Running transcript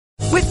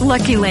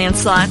Lucky Land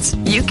Slots,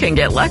 you can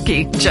get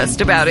lucky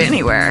just about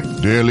anywhere.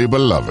 Dearly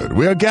beloved,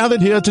 we are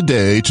gathered here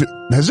today to...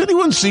 Has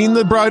anyone seen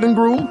the bride and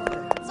groom?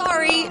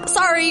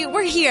 Sorry,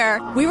 we're here.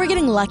 We were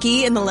getting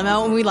lucky in the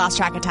limo and we lost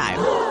track of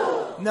time.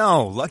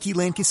 No, Lucky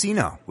Land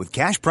Casino, with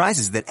cash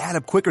prizes that add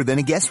up quicker than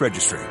a guest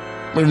registry.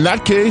 In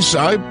that case,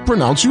 I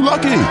pronounce you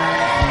lucky.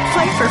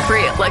 Play for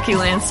free at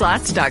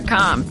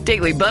LuckyLandSlots.com.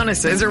 Daily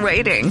bonuses are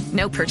waiting.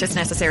 No purchase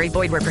necessary.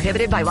 Void where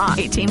prohibited by law.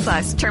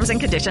 18+. Terms and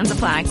conditions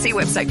apply. See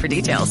website for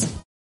details.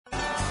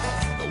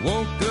 I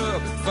woke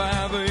up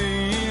at 5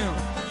 a.m.,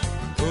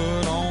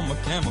 put on my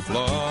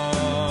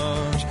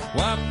camouflage,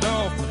 wiped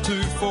off my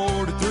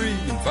 243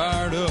 and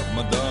fired up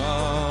my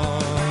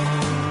Dodge.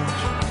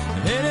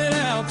 Headed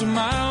out to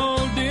my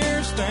old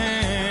deer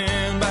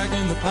stand back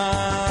in the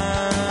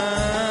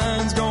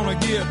pines. Gonna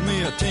get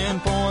me a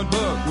 10-point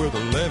buck with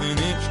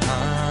 11-inch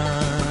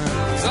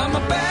tines. I'm a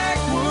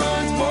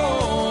backwoods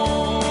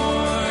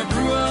boy,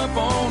 grew up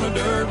on a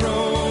dirt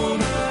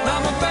road.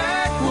 I'm a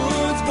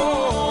backwoods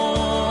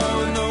boy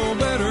with no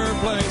better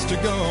place to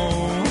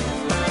go.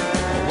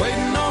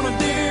 Waiting on a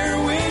deer,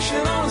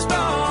 wishing on a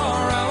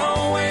star. I'll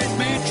always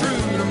be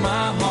true to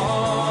my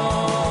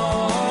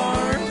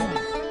heart,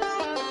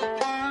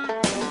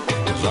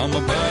 'cause I'm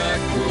a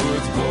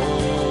backwoods boy.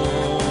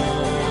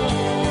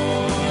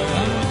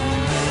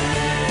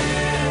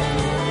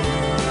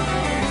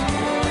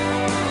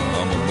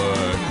 I'm a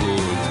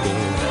backwoods boy.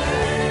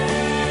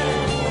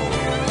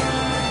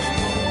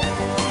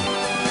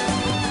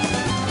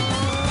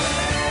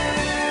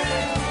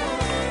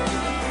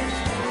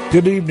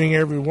 Good evening,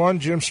 everyone.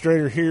 Jim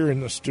Strader here in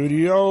the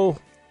studio,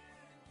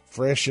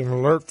 fresh and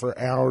alert for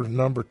hour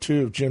number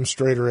 2 of Jim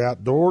Strader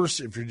Outdoors.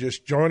 If you're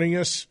just joining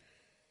us,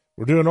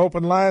 we're doing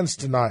open lines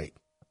tonight,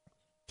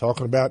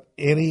 talking about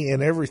any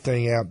and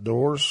everything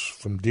outdoors,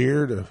 from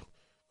deer to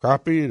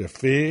crappie to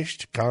fish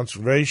to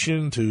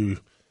conservation to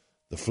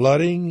the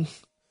flooding,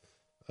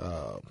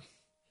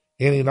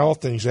 any and all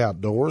things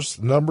outdoors.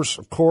 The numbers,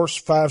 of course,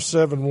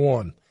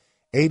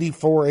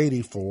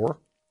 571-8484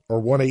 or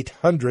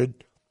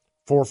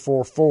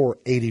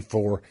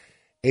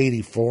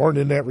 1-800-444-8484. And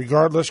in that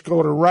regard, let's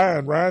go to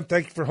Ryan. Ryan,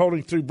 thank you for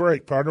holding through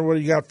break, partner. What do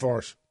you got for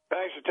us?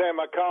 Thanks for taking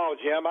my call,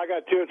 Jim. I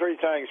got 2 or 3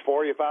 things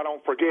for you if I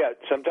don't forget.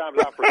 Sometimes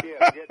I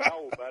forget. I'm getting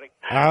old, buddy.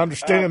 I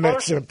understand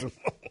that symptom.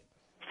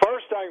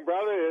 First thing,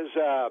 brother, is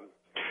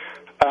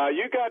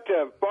you got,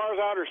 as far as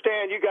I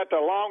understand, you got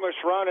the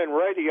longest-running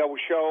radio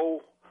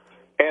show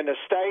in the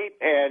state,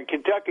 and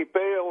Kentucky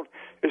Field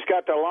has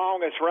got the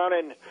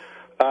longest-running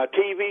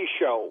TV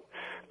show.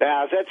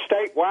 Now, is that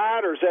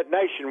statewide or is that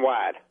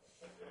nationwide?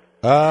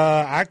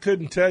 I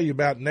couldn't tell you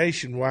about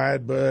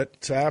nationwide,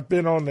 but I've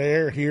been on the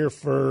air here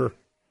for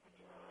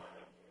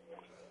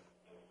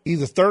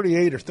either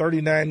 38 or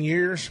 39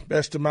 years,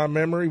 best of my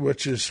memory,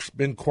 which has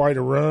been quite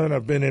a run.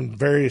 I've been in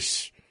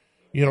various,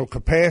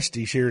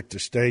 capacities here at the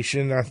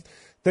station. I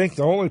think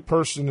the only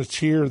person that's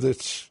here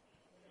that's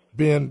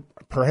been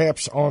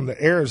perhaps on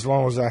the air as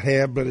long as I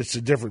have, but it's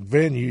a different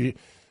venue,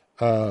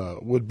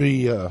 would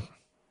be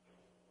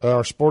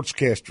our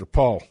sportscaster,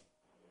 Paul.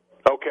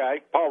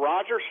 Okay. Paul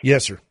Rogers?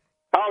 Yes, sir.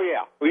 Oh,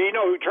 yeah. Well, you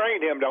know who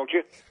trained him, don't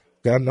you?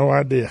 Got no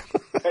idea.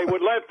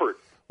 Haywood Ledford.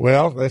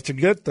 Well, that's a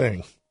good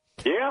thing.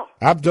 Yeah.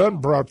 I've done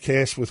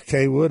broadcasts with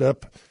Kaywood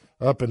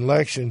up in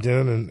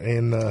Lexington,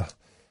 and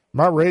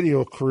my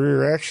radio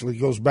career actually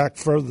goes back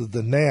further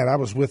than that. I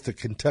was with the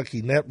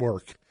Kentucky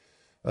Network.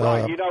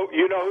 Right. You know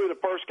who the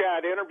first guy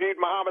that interviewed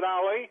Muhammad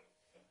Ali?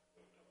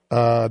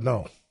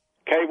 No.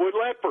 Haywood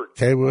Ledford.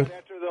 Kaywood.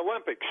 After the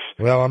Olympics.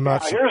 Well, I'm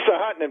not. Here's the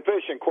hunting and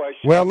fishing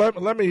question. Well,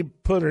 let me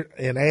put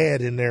an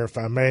ad in there, if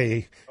I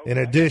may, in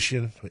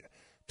addition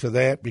to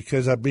that,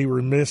 because I'd be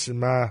remiss in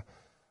my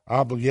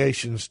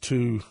obligations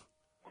to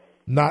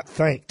not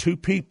thank 2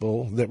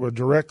 people that were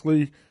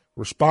directly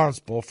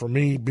responsible for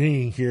me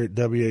being here at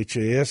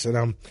WHAS, and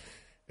I'm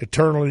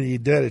eternally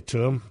indebted to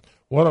them.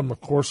 One of them, of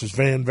course, is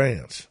Van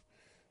Vance.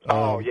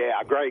 Oh,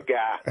 yeah, great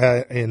guy.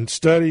 And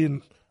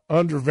studying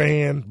under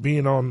Van,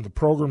 being on the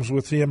programs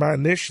with him, I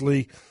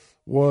initially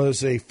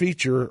was a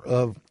feature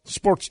of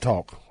Sports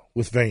Talk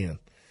with Van,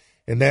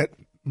 and that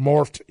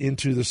morphed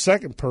into the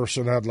second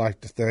person I'd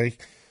like to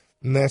thank,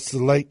 and that's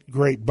the late,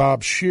 great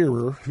Bob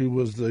Shearer, who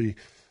was the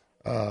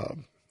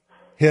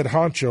head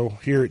honcho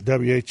here at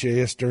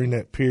WHAS during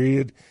that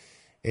period.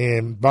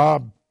 And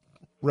Bob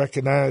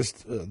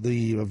recognized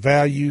the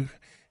value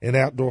in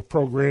outdoor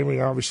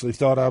programming, obviously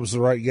thought I was the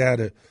right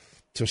guy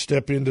to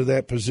step into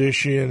that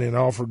position, and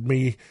offered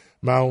me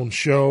my own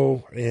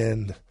show,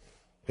 and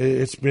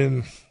it's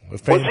been a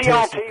fantastic. Was he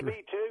on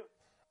TV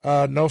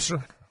too? No,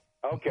 sir.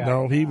 Okay.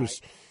 No, he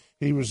was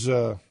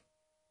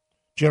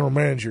general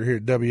manager here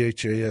at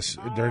WHAS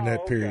during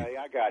that period. Okay,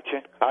 I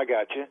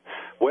got you.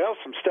 Well,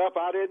 some stuff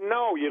I didn't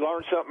know. You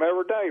learn something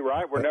every day,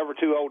 right? We're never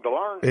too old to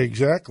learn.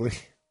 Exactly.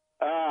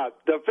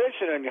 The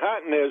fishing and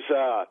hunting is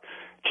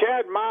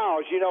Chad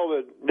Miles,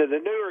 the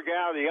newer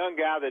guy, the young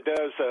guy that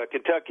does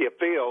Kentucky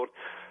Field.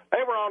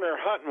 They were on there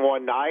hunting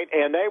one night,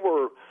 and they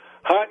were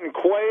hunting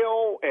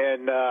quail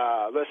and,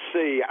 let's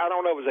see, I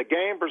don't know if it was a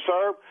game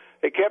preserve.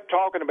 they kept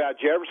talking about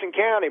Jefferson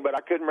County, but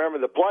I couldn't remember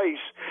the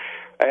place.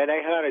 And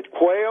they hunted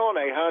quail, and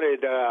they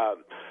hunted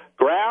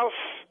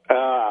grouse.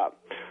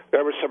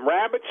 There were some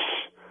rabbits.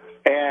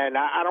 And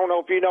I don't know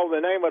if you know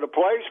the name of the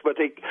place, but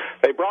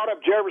they brought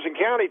up Jefferson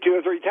County 2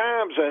 or 3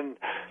 times, and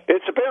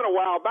it's been a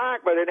while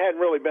back, but it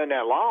hadn't really been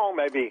that long,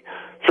 maybe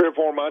 3 or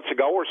 4 months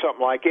ago or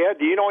something like that.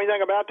 Do you know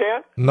anything about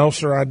that? No,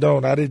 sir, I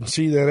don't. I didn't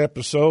see that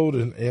episode,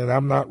 and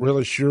I'm not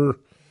really sure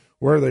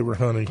where they were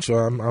hunting, so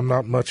I'm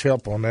not much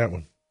help on that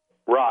one.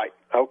 Right.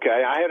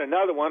 Okay. I had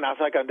another one. I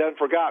think I done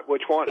forgot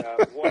which one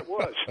what it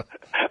was.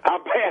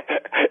 I'm bad.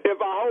 If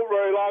I hold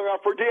very long, I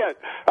forget.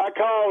 I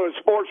call the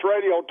sports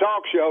radio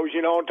talk shows,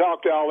 and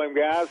talk to all them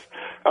guys.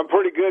 I'm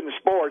pretty good in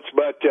sports,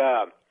 but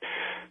yeah,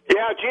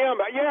 Jim.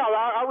 Yeah,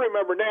 I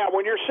remember now.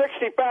 When you're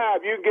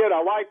 65, you get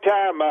a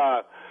lifetime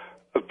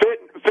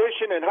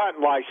fishing and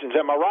hunting license.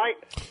 Am I right?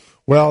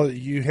 Well,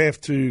 you have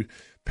to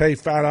pay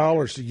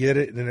 $5 to get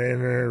it, and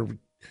they're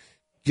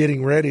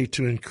getting ready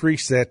to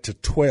increase that to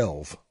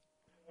 $12.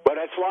 But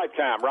that's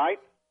lifetime, right?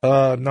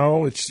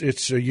 No,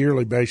 it's a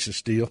yearly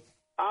basis deal.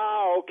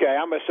 Oh, okay.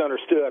 I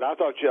misunderstood. I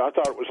thought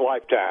it was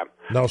lifetime.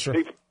 No, sir.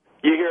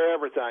 You hear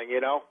everything,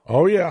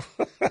 Oh yeah,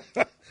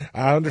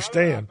 I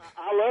understand.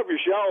 I love your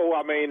show.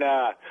 I mean,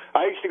 I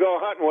used to go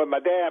hunting with my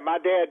dad. My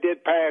dad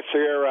did pass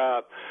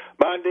here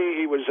Monday.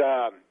 He was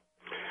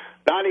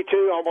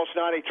 92, almost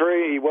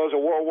 93. He was a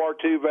World War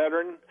II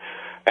veteran,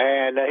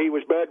 and he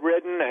was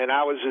bedridden, and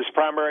I was his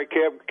primary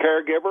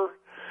caregiver.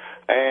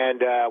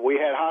 And we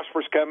had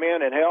hospice come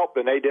in and help,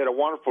 and they did a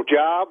wonderful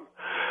job.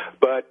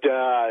 But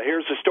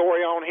here's the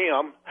story on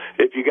him,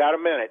 if you got a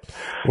minute.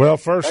 Well,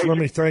 first, let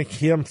me thank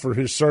him for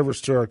his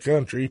service to our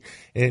country,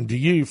 and to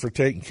you for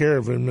taking care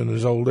of him in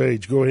his old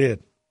age. Go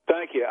ahead.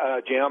 Thank you,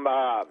 Jim.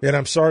 And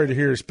I'm sorry to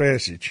hear his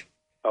passage.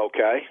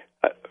 Okay.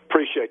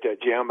 Appreciate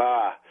that, Jim.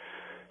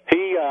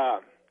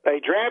 They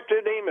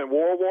drafted him in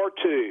World War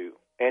II,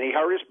 and he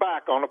hurt his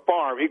back on a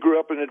farm. He grew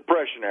up in the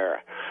Depression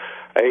era.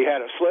 He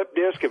had a slip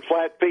disc and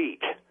flat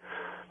feet.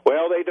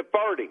 Well, they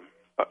deferred him,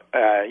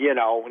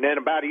 and then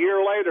about a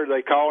year later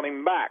they called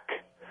him back.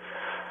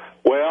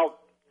 Well,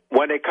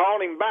 when they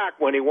called him back,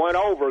 when he went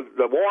over,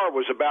 the war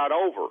was about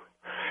over.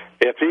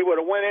 If he would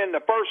have went in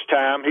the first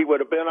time, he would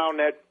have been on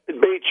that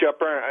beach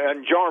up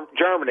in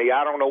Germany.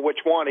 I don't know which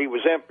one. He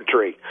was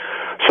infantry.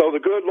 So the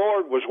good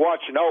Lord was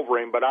watching over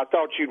him, but I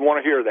thought you'd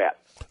want to hear that.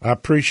 I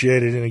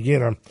appreciate it. And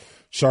again, I'm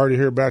sorry to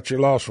hear about your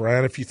loss,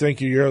 Ryan. If you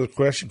think of your other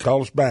question,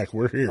 call us back.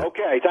 We're here.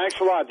 Okay. Thanks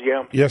a lot,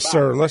 Jim. Yes, Bye.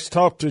 sir. Let's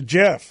talk to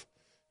Jeff,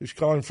 who's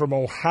calling from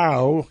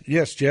Ohio.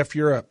 Yes, Jeff,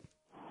 you're up.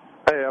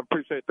 Hey, I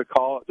appreciate the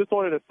call. Just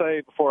wanted to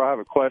say before I have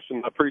a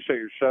question, I appreciate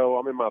your show.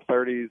 I'm in my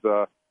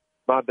 30s.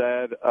 My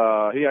dad,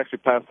 he actually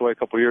passed away a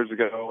couple of years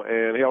ago,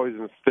 and he always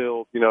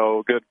instilled,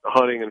 good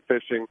hunting and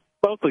fishing,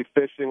 mostly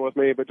fishing with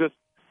me, but just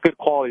good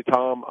quality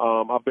time.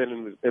 I've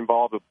been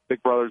involved with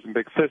big brothers and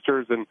big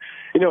sisters, and,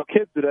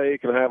 kids today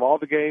can have all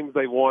the games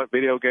they want,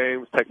 video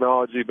games,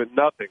 technology, but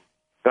nothing.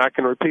 And I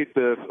can repeat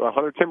this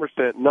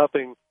 110%,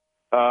 nothing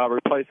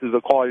replaces the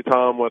quality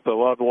time with a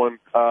loved one,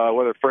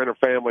 whether friend or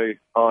family,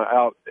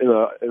 out in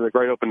the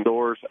great open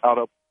doors,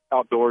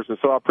 outdoors. And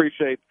so I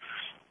appreciate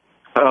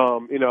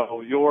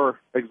your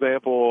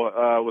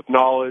example with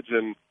knowledge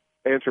and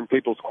answering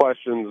people's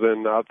questions,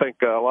 and I think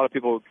a lot of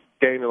people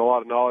gain a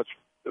lot of knowledge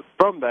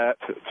from that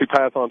to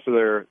pass on to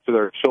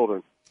their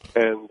children.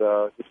 And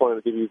just wanted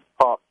to give you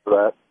props for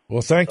that.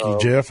 Well, thank you,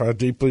 Jeff. I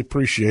deeply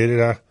appreciate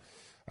it.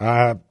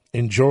 I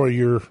enjoy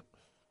your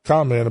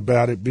comment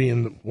about it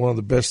being one of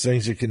the best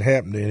things that can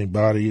happen to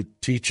anybody.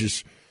 It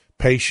teaches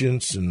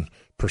patience and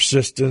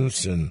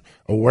persistence and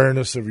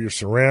awareness of your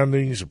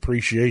surroundings,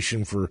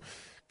 appreciation for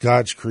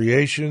God's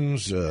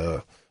creations,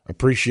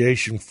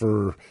 appreciation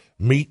for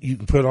meat you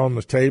can put on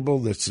the table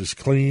that's as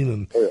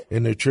clean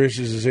and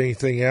nutritious as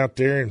anything out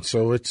there. And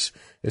so it's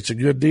a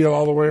good deal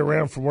all the way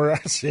around from where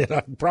I sit.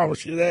 I can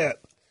promise you that.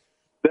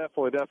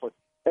 Definitely.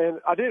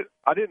 And I didn't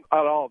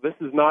at all. This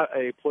is not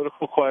a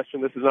political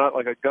question. This is not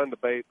like a gun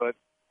debate, but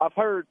I've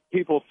heard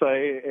people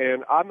say,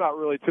 and I'm not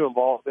really too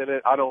involved in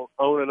it, I don't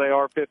own an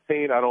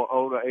AR-15. I don't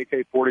own an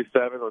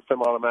AK-47 or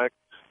semi-automatic.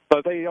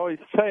 But they always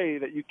say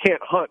that you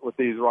can't hunt with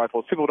these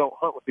rifles. People don't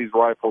hunt with these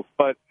rifles.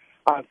 But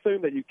I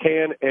assume that you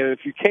can, and if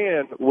you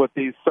can with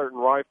these certain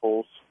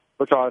rifles,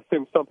 which I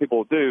assume some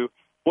people do,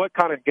 what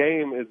kind of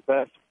game is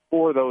best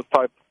for those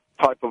type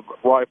of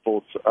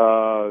rifles?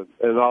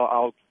 And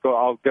I'll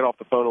get off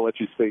the phone and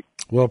let you speak.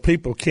 Well,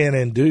 people can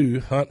and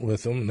do hunt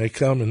with them. They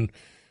come in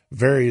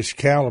various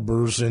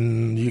calibers,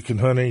 and you can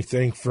hunt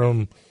anything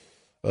from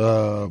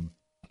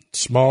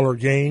smaller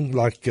game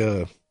like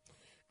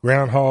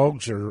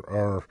groundhogs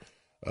or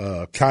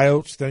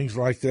coyotes, things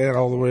like that,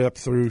 all the way up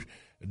through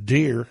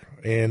deer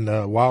and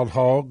wild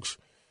hogs.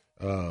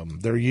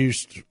 They're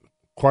used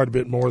quite a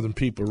bit more than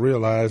people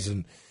realize,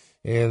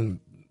 and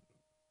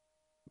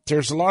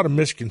there's a lot of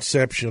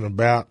misconception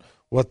about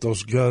what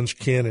those guns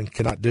can and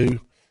cannot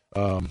do.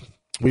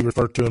 We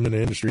refer to them in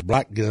the industry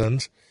black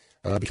guns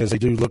because they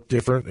do look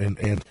different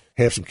and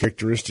have some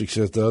characteristics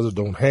that the others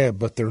don't have,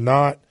 but they're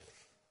not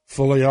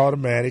fully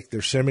automatic.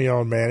 They're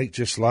semi-automatic,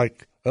 just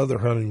like other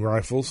hunting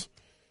rifles.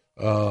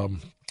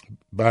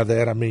 By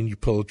that, I mean you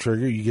pull the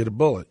trigger, you get a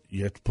bullet.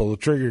 You have to pull the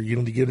trigger, you're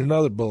going to get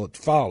another bullet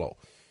to follow.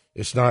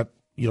 It's not,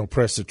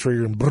 press the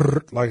trigger and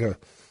brrr, like a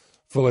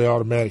fully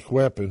automatic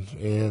weapon.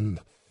 And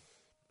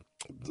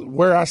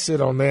where I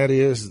sit on that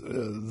is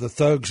the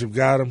thugs have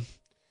got them.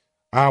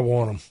 I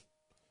want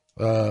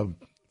them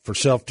for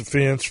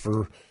self-defense,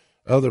 for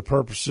other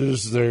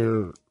purposes.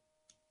 They're,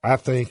 I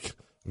think,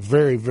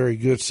 very, very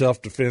good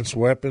self-defense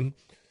weapon.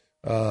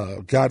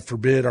 God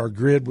forbid our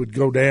grid would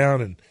go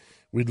down and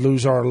we'd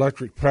lose our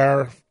electric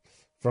power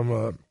from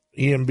a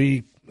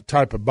EMB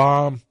type of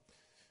bomb.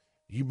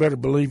 You better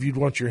believe you'd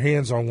want your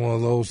hands on one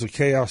of those. The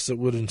chaos that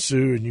would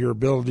ensue and your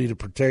ability to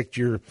protect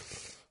your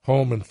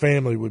home and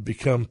family would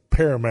become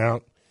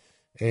paramount.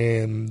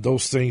 And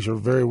those things are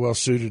very well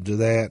suited to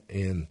that.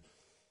 And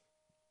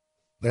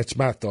that's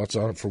my thoughts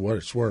on it for what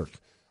it's worth.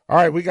 All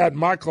right, we got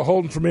Michael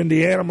Holden from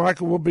Indiana.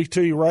 Michael, we'll be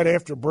to you right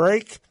after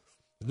break.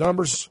 The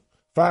number's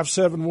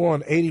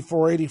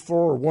 571-8484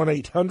 or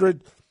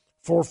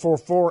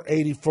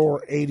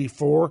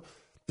 1-800-444-8484.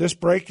 This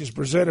break is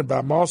presented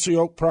by Mossy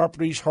Oak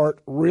Properties Hart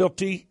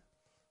Realty.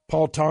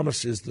 Paul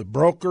Thomas is the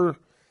broker.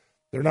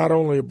 They're not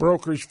only a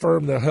brokerage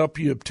firm, they'll help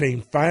you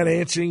obtain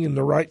financing in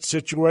the right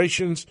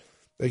situations.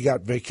 They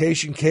got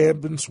vacation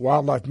cabins,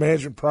 wildlife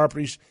management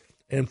properties,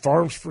 and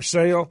farms for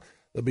sale.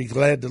 They'll be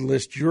glad to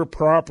list your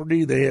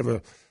property. They have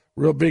a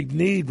real big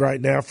need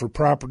right now for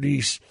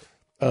properties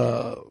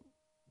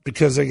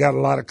because they got a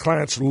lot of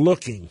clients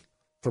looking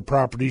for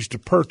properties to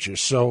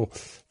purchase. So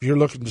if you're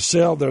looking to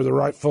sell, they're the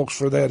right folks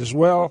for that as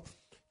well.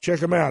 Check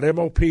them out,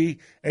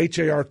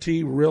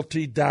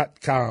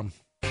 MOPHARTRealty.com.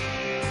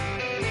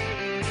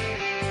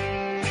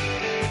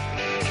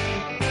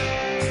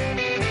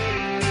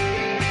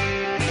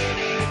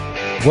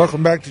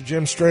 Welcome back to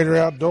Jim Strader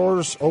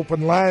Outdoors.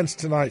 Open lines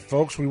tonight,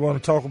 folks. We want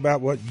to talk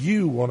about what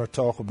you want to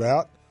talk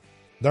about.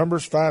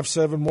 Numbers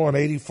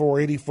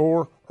 571-8484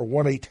 or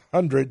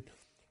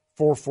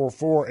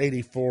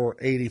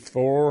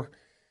 1-800-444-8484.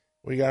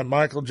 We got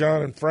Michael,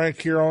 John, and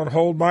Frank here on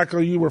hold.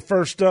 Michael, you were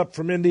first up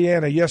from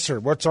Indiana. Yes, sir.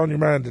 What's on your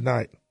mind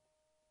tonight?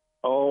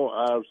 Oh,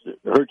 I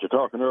heard you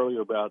talking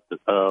earlier about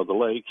the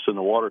lakes and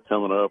the water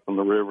coming up and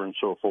the river and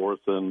so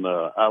forth. And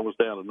I was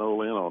down at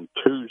Nolin on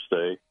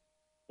Tuesday,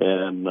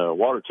 and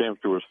water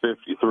temperature was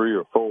 53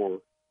 or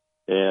 4.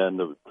 And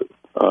the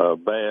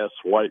bass,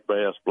 white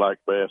bass, black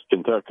bass,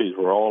 Kentuckys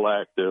were all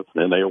active,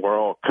 and they were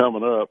all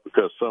coming up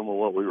because some of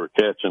what we were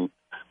catching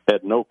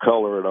had no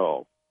color at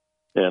all.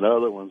 And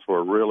other ones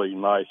were really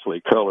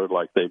nicely colored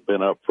like they've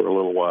been up for a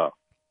little while.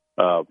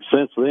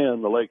 Since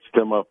then, the lake's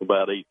come up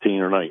about 18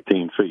 or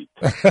 19 feet.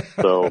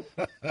 So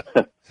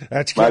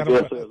that's kind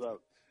of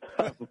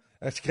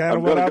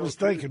what I was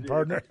thinking,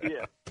 partner.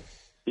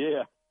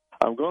 Yeah.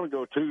 I'm going to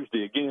go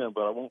Tuesday again,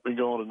 but I won't be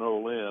going to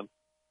Nolin.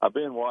 I've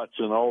been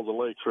watching all the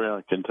lakes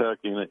around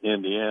Kentucky and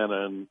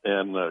Indiana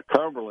and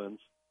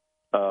Cumberland's.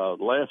 The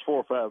last 4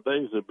 or 5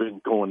 days have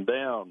been going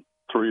down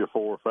 3 or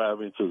 4 or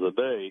 5 inches a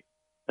day.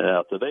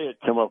 Now, today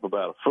it come up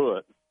about a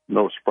foot.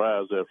 No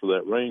surprise after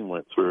that rain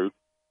went through.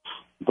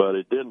 But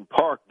it didn't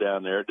park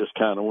down there. It just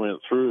kind of went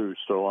through.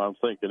 So I'm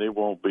thinking it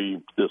won't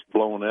be just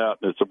blown out.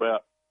 And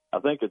I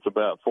think it's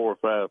about 4 or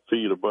 5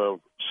 feet above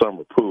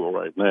Summer Pool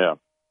right now.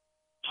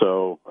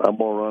 So I'm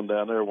going to run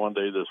down there one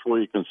day this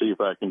week and see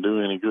if I can do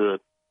any good.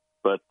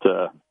 But,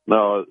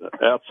 no,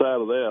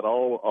 outside of that,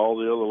 all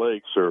the other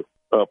lakes are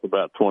up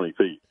about 20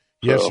 feet.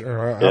 Yes,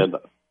 sir.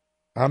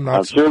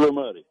 I'm sure they're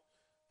muddy.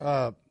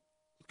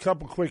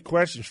 Couple quick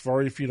questions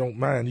for you, if you don't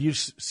mind. You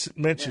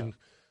mentioned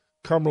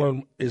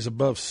Cumberland is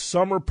above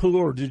Summer Pool,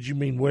 or did you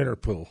mean Winter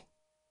Pool?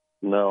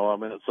 No, I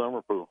meant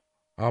Summer Pool.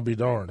 I'll be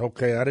darned.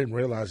 Okay, I didn't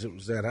realize it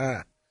was that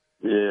high.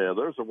 Yeah,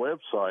 there's a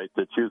website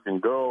that you can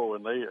go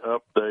and they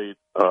update.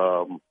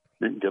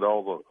 You can get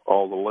all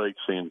the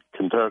lakes in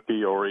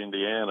Kentucky or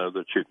Indiana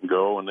that you can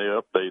go, and they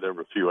update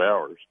every few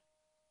hours,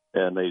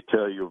 and they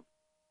tell you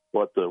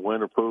what the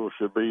winter pool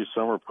should be,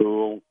 summer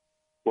pool,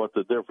 what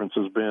the difference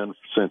has been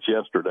since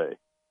yesterday,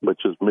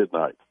 which is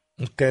midnight.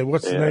 Okay,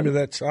 what's the name of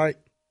that site?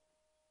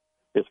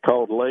 It's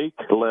called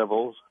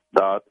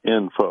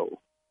lakelevels.info.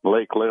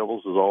 Lake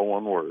Levels is all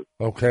one word.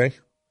 Okay.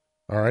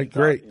 All right,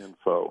 great.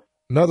 .info.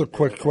 Another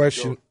quick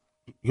question.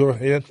 Go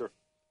ahead. Sure.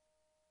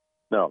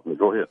 No,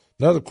 go ahead.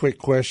 Another quick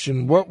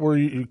question. What were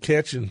you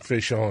catching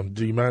fish on?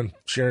 Do you mind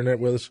sharing that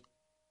with us?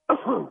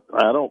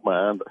 I don't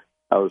mind.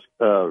 I was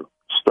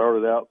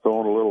started out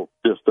throwing a little,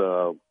 just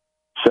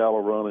shallow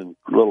running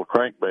little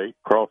crankbait,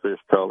 crawfish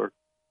color,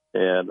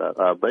 and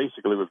I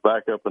basically was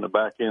back up in the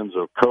back ends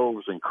of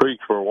coves and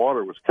creeks where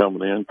water was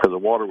coming in because the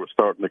water was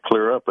starting to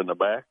clear up in the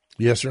back.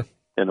 Yes, sir.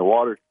 And the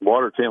water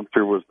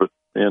temperature was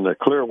in the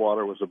clear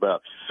water was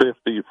about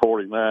 50,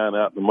 49.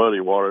 Out in the muddy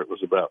water, it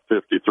was about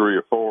 53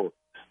 or 4.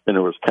 And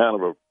there was kind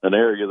of an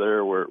area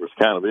there where it was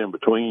kind of in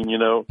between, you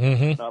know,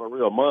 not a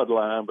real mud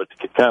line, but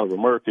kind of a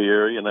murky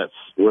area, and that's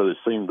where they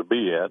seemed to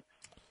be at.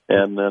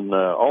 And then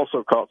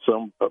also caught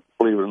some,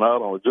 believe it or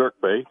not, on a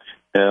jerkbait.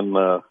 And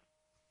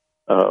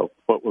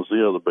what was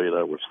the other bait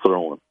I was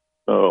throwing?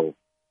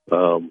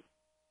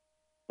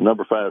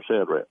 number 5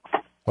 Shad Rap.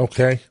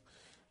 Okay.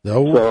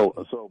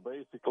 So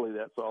basically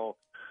that's all.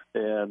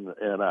 And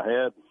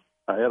I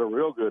had a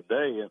real good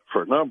day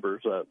for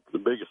numbers. The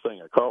biggest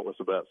thing I caught was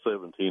about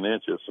 17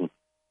 inches, and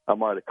I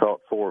might have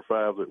caught 4 or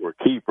 5 that were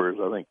keepers.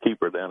 I think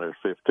keeper down there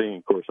is 15.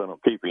 Of course, I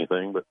don't keep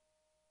anything, but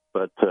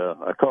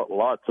I caught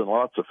lots and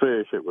lots of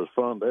fish. It was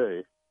a fun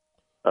day.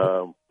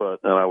 And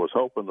I was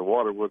hoping the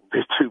water wouldn't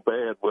be too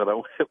bad when I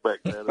went back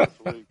there this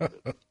week.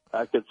 But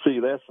I could see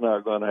that's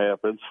not going to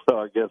happen. So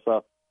I guess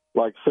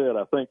like I said,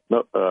 I think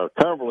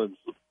Cumberland's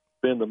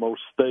been the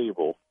most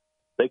stable.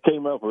 They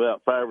came up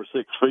about 5 or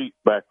 6 feet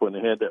back when they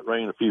had that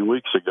rain a few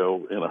weeks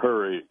ago in a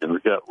hurry, and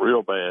it got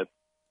real bad.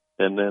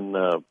 And then,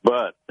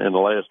 but in the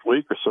last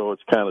week or so,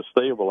 it's kind of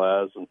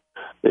stabilized, and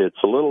it's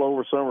a little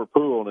over summer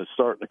pool, and it's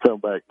starting to come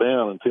back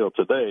down until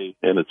today,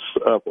 and it's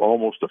up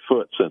almost a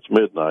foot since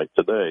midnight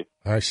today.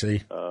 I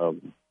see.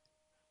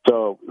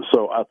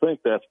 So I think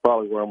that's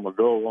probably where I'm going to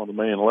go on the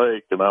main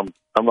lake, and I'm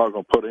not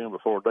going to put in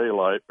before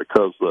daylight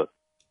because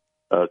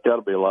got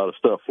to be a lot of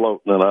stuff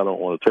floating, and I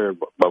don't want to tear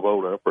my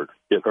boat up or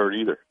get hurt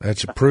either.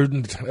 That's a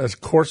prudent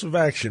course of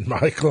action,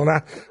 Michael,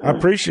 and I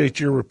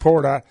appreciate your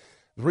report.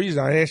 The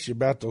reason I asked you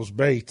about those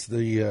baits,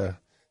 that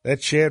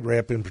Shad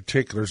Rap in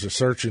particular is a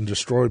search and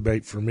destroy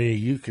bait for me.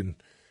 You can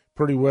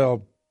pretty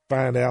well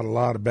find out a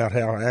lot about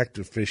how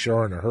active fish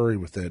are in a hurry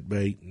with that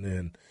bait,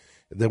 and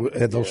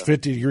those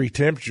 50-degree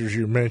temperatures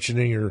you're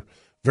mentioning are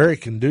very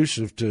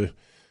conducive to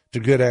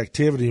good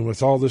activity. And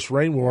with all this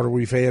rainwater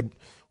we've had,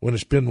 when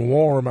it's been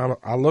warm,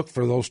 I look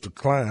for those to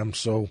climb.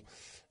 So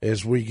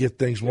as we get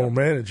things more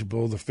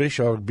manageable, the fish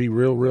ought to be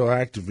real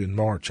active in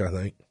March, I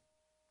think.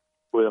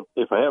 Well,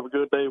 if I have a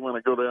good day when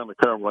I go down to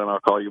Cumberland, I'll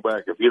call you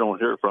back. If you don't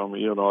hear from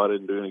me, I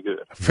didn't do any good.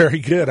 Very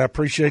good. I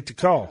appreciate the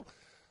call.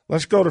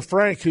 Let's go to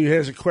Frank, who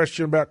has a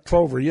question about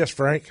clover. Yes,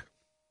 Frank.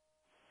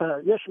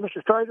 Yes,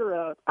 Mr.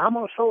 Trader. I'm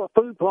going to sow a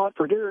food plot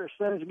for deer as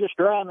soon as it gets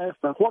dry enough.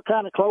 What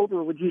kind of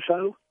clover would you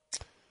sow?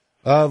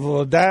 The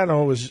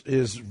Ladino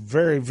is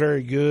very,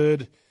 very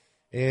good,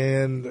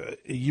 and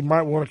you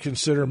might want to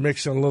consider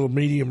mixing a little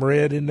medium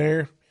red in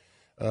there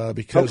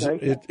because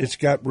it's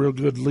got real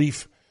good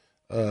leaf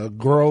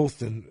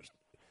growth and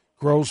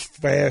grows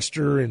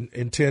faster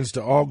and tends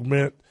to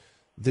augment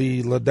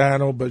the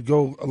Ladino, but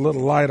go a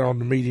little light on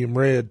the medium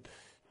red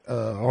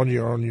on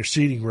your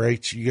seeding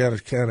rates. You got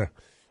to kind of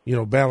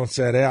balance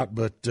that out,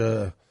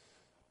 but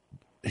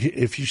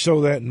if you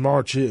sow that in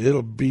March,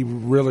 it'll be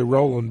really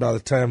rolling by the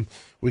time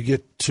we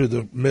get to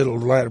the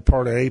latter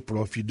part of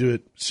April, if you do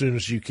it as soon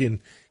as you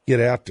can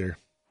get out there.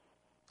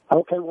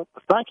 Okay, well,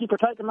 thank you for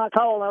taking my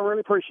call. I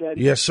really appreciate it.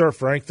 Yes, sir,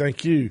 Frank.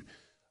 Thank you.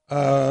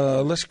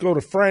 Let's go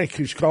to Frank,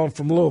 who's calling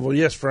from Louisville.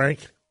 Yes,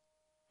 Frank.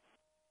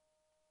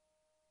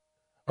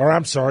 Or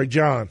I'm sorry,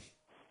 John.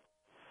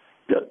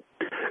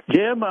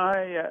 Jim,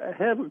 I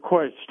have a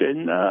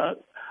question. I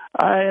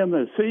am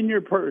a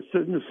senior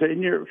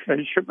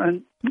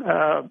fisherman,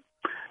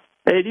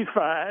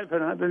 85,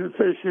 and I've been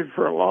fishing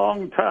for a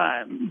long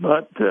time.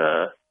 But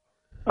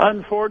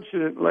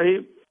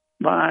unfortunately,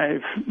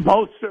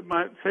 most of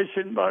my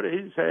fishing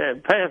buddies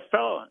have passed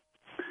on.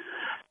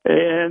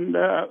 And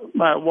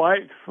my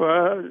wife,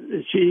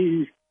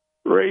 she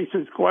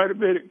raises quite a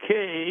bit of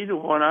cane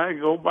when I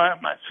go by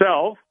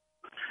myself.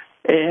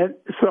 And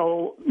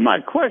so my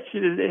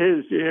question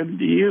is, Jim,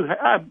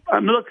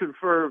 I'm looking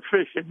for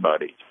fishing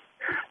buddies.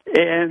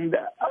 And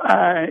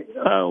I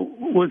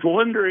was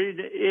wondering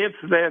if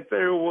that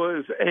there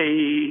was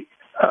a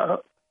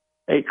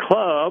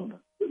club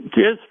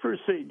just for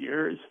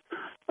seniors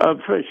of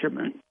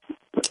fishermen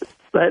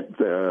that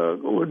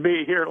would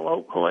be here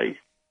locally.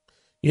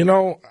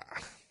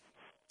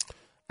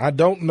 I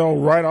don't know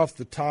right off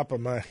the top of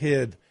my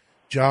head,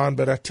 John,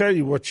 but I tell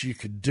you what you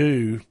could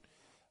do.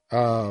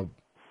 The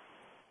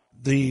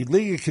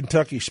League of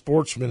Kentucky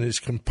Sportsmen is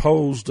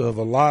composed of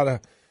a lot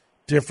of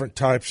different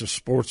types of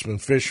sportsmen,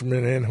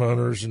 fishermen and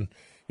hunters, and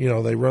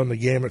they run the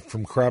gamut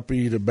from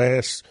crappie to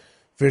bass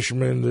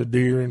fishermen to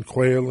deer and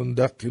quail and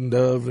duck and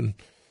dove and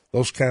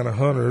those kind of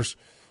hunters.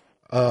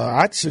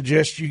 I'd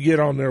suggest you get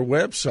on their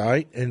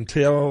website and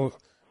tell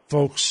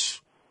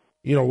folks,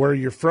 where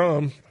you're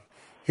from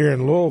here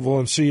in Louisville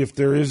and see if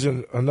there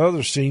isn't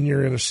another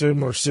senior in a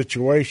similar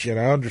situation.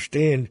 I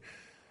understand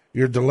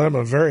your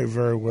dilemma very,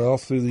 very well.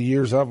 Through the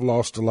years, I've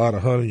lost a lot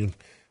of hunting and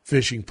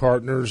fishing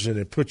partners, and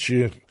it puts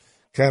you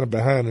kind of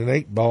behind an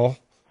 8 ball.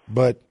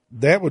 But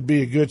that would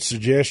be a good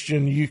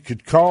suggestion. You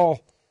could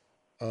call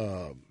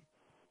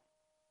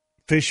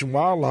Fish and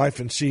Wildlife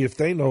and see if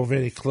they know of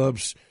any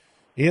clubs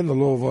in the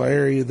Louisville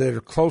area that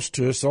are close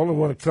to us. The only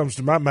one that comes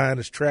to my mind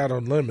is Trout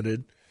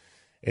Unlimited,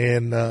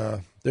 and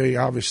they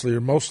obviously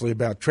are mostly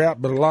about trout,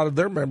 but a lot of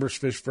their members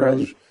fish for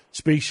other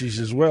species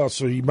as well,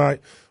 so you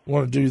might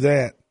want to do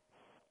that.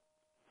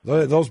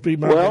 Those be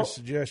my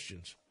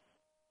suggestions.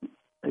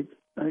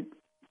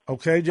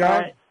 Okay,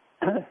 John?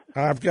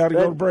 I've got to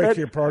go to break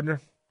here,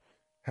 partner.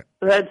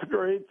 That's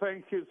great.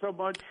 Thank you so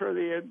much for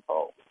the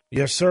info.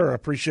 Yes, sir. I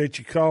appreciate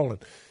you calling.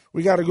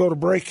 We got to go to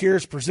break here.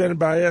 It's presented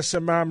by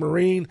SMI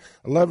Marine,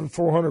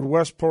 11400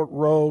 Westport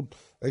Road.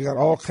 They got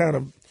all kind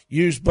of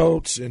used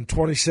boats in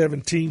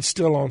 2017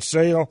 still on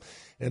sale,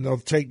 and they'll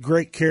take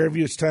great care of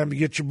you. It's time to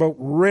get your boat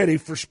ready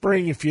for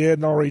spring if you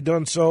hadn't already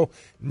done so.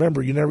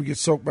 Remember, you never get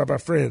soaked by my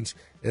friends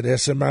at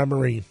SMI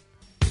Marine.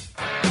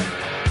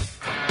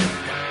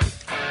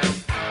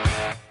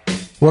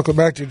 Welcome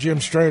back to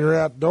Jim Strainer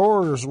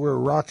Outdoors. We're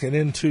rocking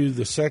into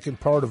the second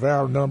part of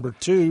hour number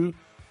 2.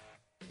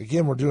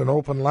 Again, we're doing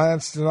open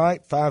lines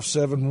tonight,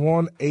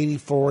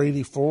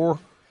 571-8484 or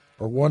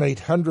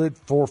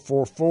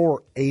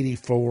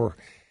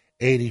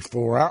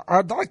 1-800-444-8484.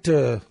 I'd like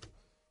to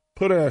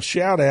put a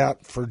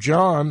shout-out for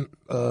John,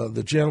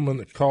 the gentleman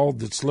that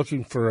called that's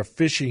looking for a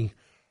fishing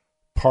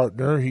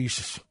partner.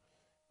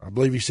 I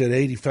believe he said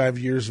 85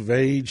 years of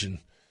age, and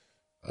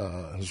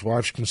his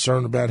wife's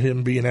concerned about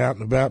him being out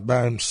and about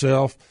by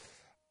himself.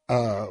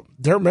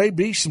 There may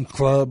be some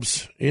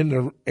clubs in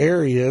the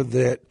area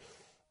that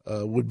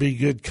would be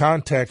good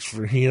contacts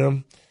for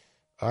him.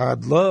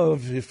 I'd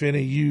love if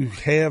any of you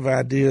have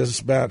ideas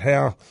about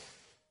how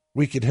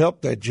we could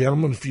help that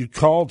gentleman. If you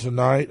call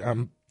tonight,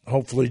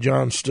 hopefully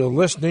John's still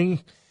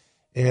listening,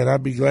 and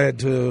I'd be glad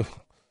to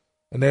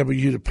enable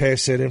you to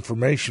pass that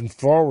information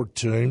forward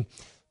to him.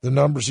 The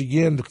numbers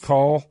again to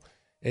call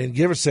and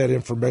give us that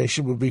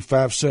information would be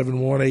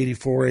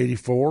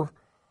 571-8484 or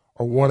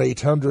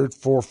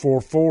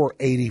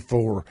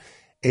 1-800-444-8484.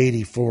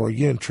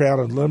 Again, Trout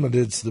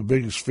Unlimited's the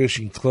biggest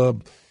fishing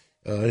club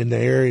in the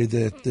area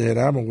that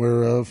I'm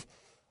aware of,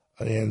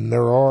 and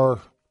there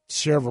are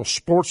several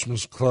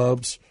sportsmen's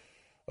clubs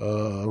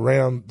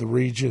around the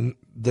region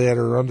that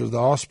are under the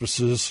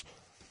auspices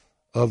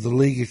of the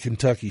League of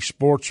Kentucky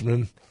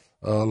Sportsmen.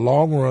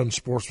 Long Run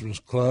Sportsman's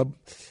Club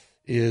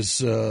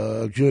is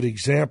a good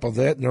example of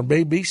that, and there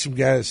may be some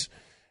guys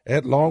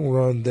at Long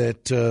Run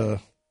that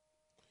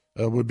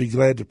would be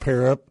glad to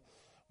pair up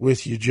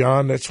with you,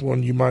 John. That's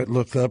one you might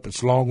look up.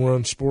 It's Long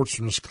Run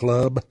Sportsman's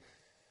Club.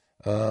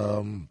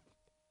 I'm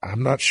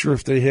not sure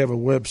if they have a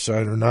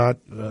website or not.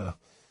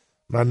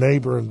 My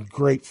neighbor and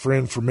great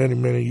friend for many,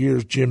 many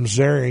years, Jim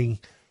Zaring,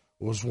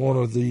 was one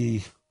of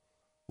the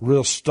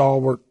real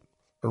stalwart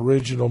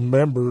original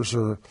members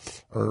or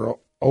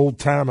old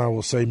time, I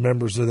will say,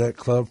 members of that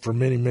club for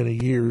many, many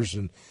years.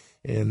 And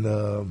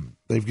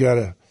they've got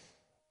a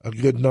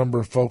good number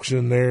of folks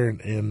in there.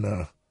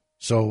 And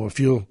so if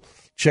you'll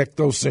check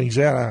those things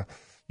out,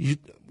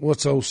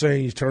 what's the old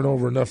saying? You turn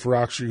over enough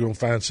rocks, you're going to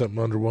find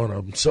something under one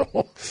of them.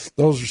 So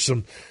those are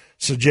some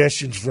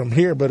suggestions from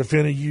here. But if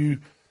any of you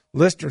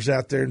listeners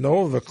out there know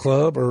of a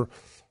club or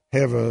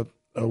have a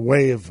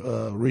way of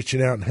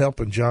reaching out and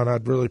helping John,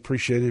 I'd really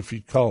appreciate it if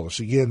you'd call us.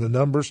 Again, the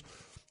numbers,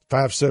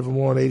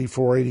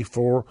 571-8484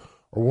 or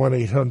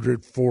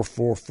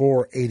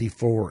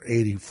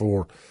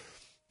 1-800-444-8484.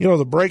 You know,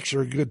 the breaks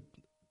are a good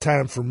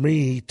time for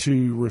me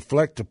to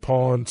reflect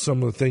upon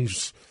some of the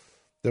things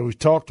that we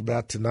talked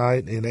about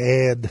tonight and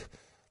add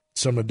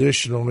some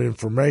additional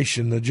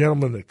information. The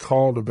gentleman that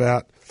called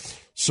about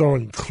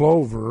sowing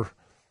clover,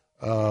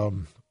 I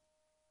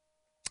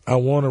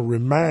want to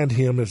remind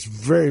him it's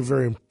very,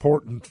 very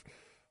important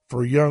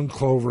for young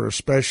clover,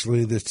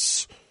 especially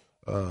that's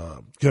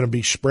going to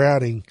be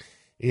sprouting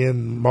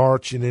in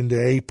March and into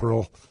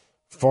April,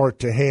 for it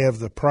to have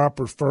the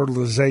proper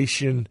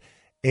fertilization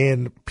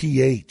and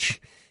pH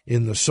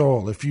in the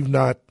soil. If you've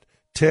not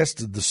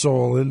tested the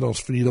soil in those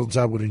fields,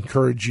 I would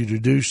encourage you to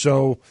do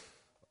so.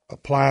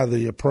 Apply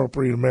the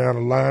appropriate amount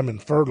of lime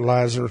and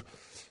fertilizer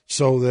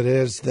so that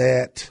as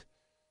that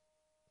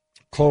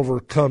clover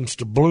comes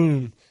to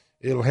bloom,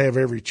 it'll have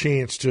every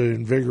chance to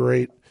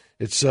invigorate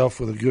itself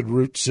with a good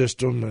root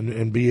system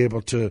and be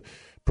able to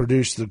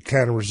produce the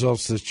kind of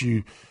results that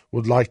you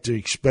would like to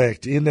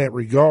expect. In that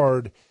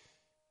regard,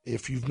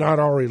 if you've not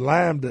already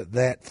limed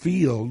that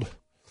field,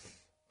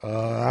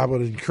 I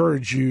would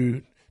encourage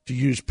you to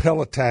use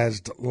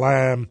pelletized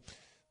lime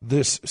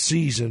this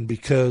season,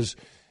 because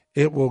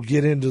it will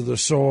get into the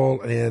soil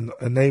and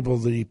enable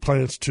the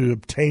plants to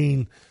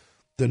obtain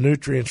the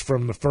nutrients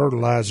from the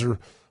fertilizer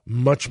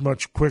much,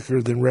 much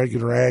quicker than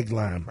regular ag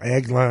lime.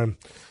 Ag lime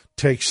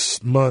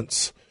takes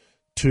months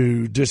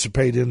to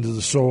dissipate into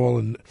the soil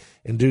and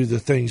do the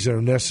things that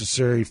are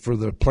necessary for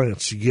the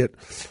plants to get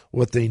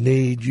what they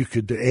need. You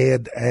could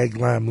add ag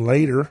lime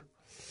later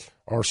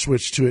or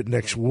switch to it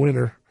next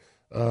winter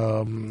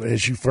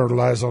as you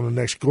fertilize on the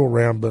next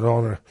go-around. But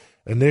on an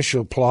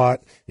initial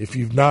plot, if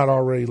you've not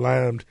already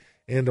limed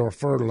and or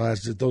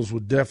fertilized it, those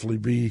would definitely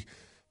be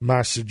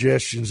my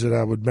suggestions that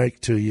I would make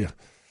to you.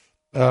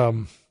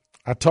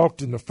 I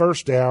talked in the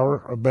first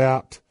hour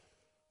about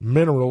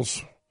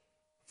minerals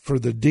for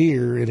the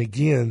deer, and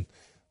again,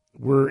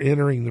 we're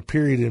entering the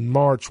period in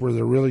March where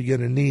they're really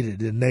going to need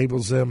it. It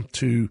enables them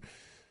to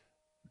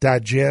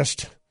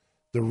digest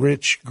the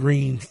rich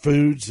green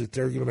foods that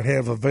they're going to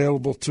have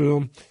available to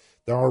them.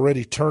 They're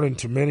already turning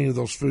to many of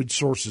those food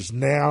sources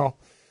now.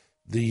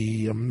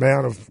 The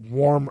amount of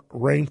warm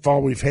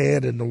rainfall we've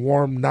had and the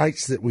warm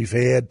nights that we've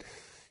had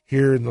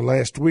here in the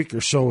last week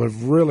or so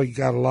have really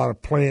got a lot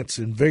of plants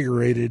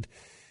invigorated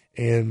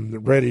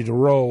and ready to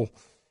roll.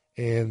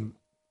 And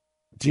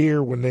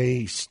deer, when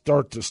they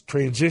start to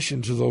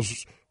transition to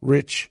those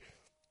rich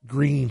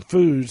green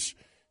foods,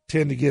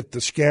 tend to get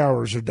the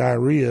scours or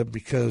diarrhea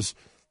because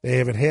they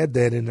haven't had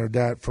that in their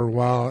diet for a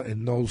while,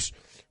 and those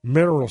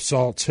mineral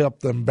salts help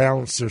them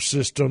balance their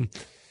system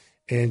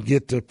and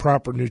get the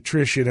proper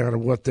nutrition out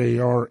of what they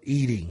are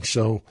eating.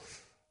 So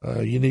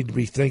you need to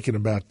be thinking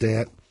about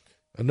that.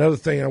 Another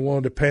thing I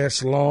wanted to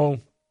pass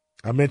along,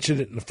 I mentioned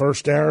it in the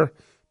first hour,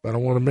 but I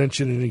want to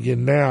mention it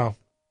again now,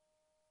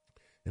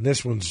 and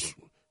this one's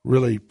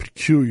really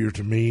peculiar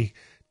to me.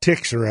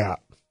 Ticks are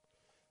out.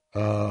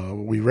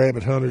 We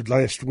rabbit hunted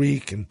last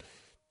week, and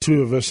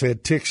 2 of us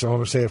had ticks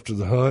on us after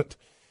the hunt,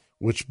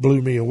 which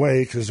blew me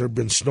away because there had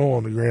been snow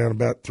on the ground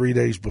about 3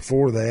 days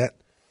before that.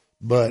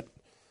 But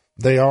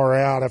they are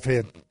out. I've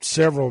had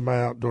several of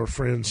my outdoor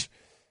friends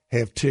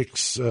have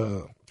ticks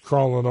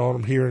crawling on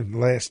them here in the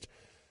last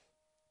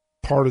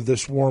part of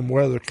this warm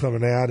weather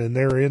coming out, and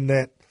they're in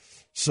that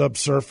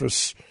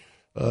subsurface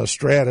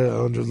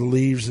strata under the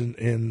leaves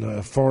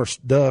and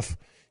forest duff,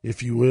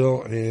 if you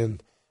will,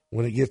 and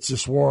when it gets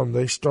this warm,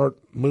 they start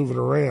moving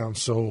around.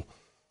 So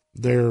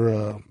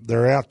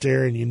they're out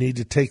there, and you need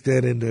to take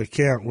that into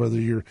account, whether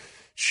you're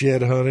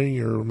shed hunting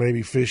or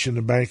maybe fishing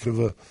the bank of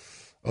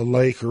a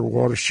lake or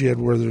watershed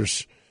where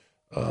there's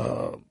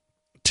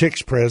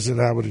ticks present.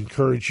 I would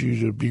encourage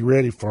you to be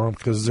ready for them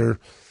because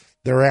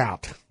they're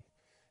out,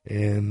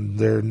 and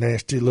they're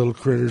nasty little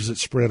critters that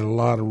spread a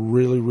lot of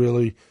really,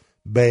 really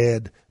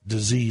bad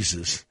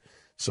diseases.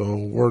 So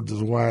word to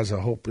the wise,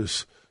 I hope,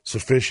 is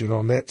sufficient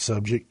on that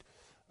subject.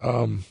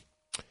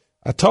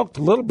 I talked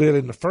a little bit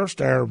in the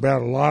first hour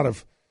about a lot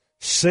of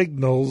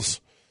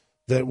signals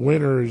that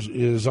winter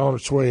is on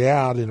its way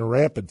out in a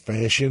rapid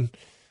fashion.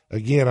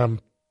 Again, I'm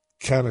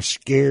kind of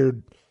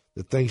scared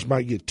that things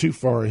might get too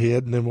far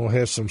ahead, and then we'll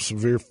have some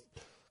severe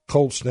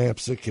cold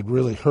snaps that could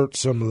really hurt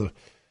some of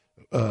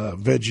the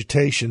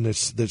vegetation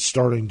that's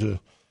starting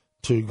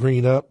to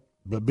green up.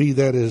 But be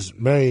that as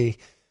may,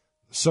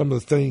 some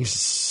of the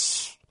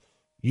things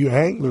you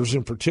anglers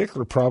in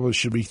particular probably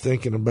should be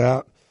thinking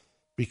about,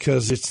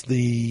 because it's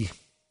the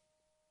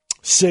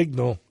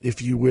signal,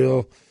 if you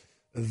will,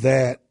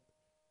 that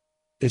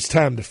it's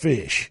time to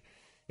fish.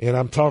 And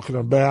I'm talking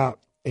about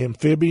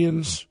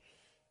amphibians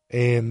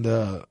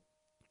and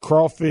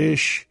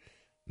crawfish,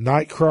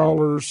 night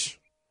crawlers,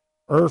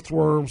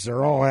 earthworms.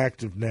 They're all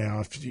active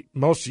now.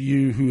 Most of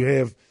you who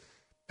have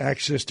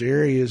access to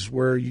areas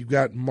where you've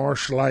got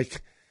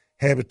marsh-like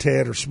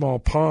habitat or small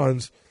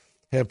ponds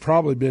have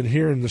probably been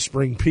hearing the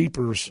spring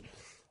peepers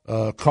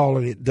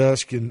calling at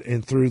dusk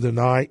and through the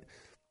night.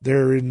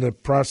 They're in the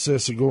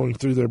process of going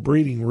through their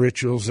breeding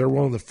rituals. They're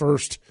one of the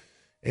first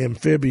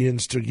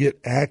amphibians to get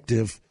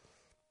active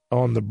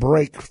on the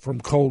break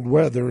from cold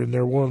weather, and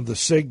they're one of the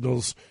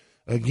signals,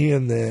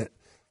 again, that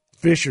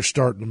fish are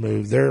starting to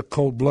move. They're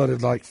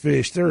cold-blooded like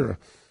fish. They're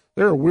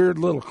a weird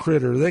little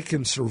critter. They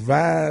can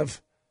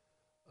survive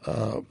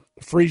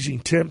freezing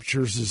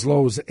temperatures as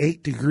low as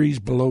 8 degrees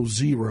below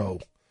zero.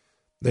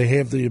 They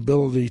have the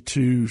ability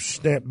to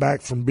snap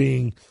back from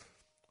being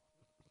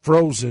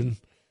frozen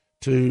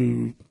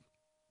to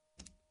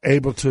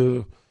able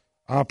to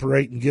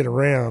operate and get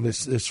around.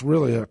 It's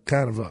really a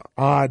kind of an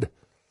odd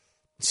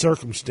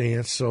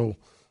circumstance. So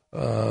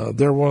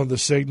they're one of the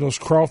signals.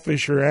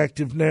 Crawfish are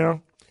active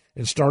now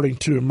and starting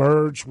to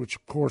emerge, which,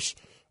 of course,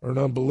 are an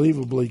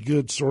unbelievably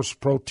good source of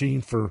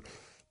protein for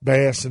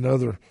bass and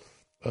other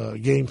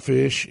game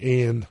fish.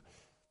 And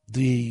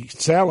the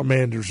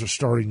salamanders are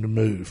starting to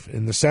move,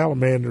 and the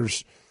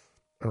salamanders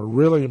are a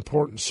really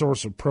important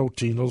source of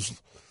protein.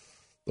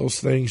 Those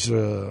things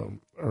are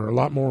a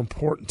lot more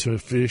important to a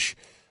fish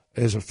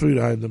as a food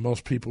item than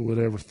most people would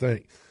ever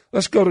think.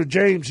 Let's go to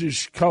James,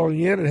 who's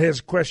calling in and has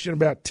a question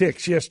about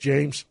ticks. Yes,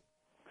 James.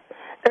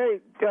 Hey,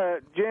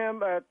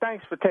 Jim,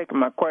 thanks for taking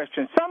my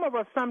question. Some of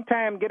us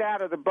sometimes get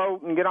out of the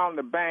boat and get on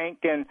the bank,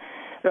 and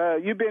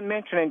you've been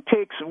mentioning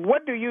ticks.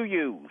 What do you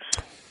use?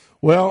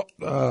 Well,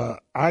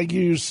 I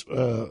use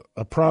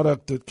a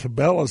product that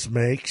Cabela's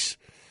makes,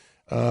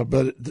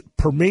 but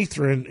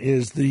permethrin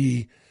is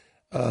the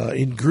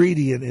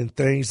ingredient in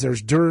things.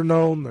 There's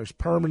Duranone, there's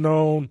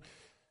Permanone.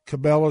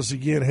 Cabela's,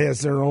 again,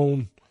 has their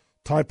own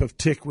type of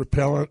tick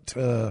repellent.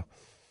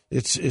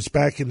 It's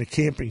back in the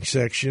camping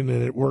section,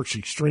 and it works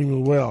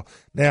extremely well.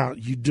 Now,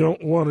 you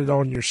don't want it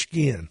on your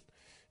skin.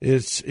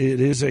 It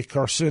is a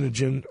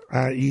carcinogen,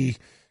 i.e.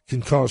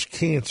 can cause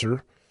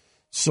cancer.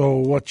 So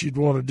what you'd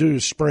want to do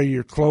is spray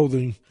your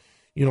clothing,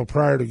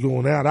 prior to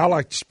going out. I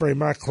like to spray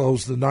my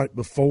clothes the night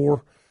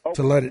before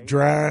to let it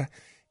dry,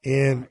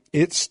 and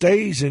it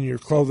stays in your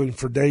clothing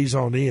for days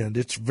on end.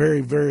 It's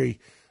very, very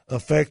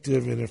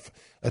effective, and if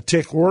a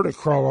tick were to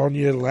crawl on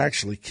you, it'll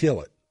actually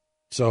kill it.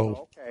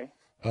 So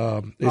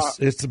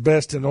it's the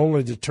best and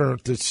only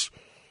deterrent that's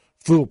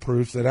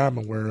foolproof that I'm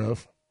aware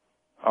of.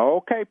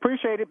 Okay,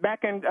 appreciate it.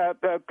 Back in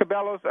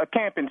Cabela's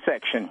camping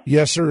section.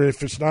 Yes, sir.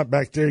 If it's not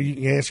back there, you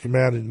can ask them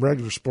out in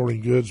regular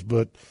sporting goods.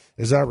 But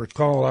as I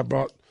recall, I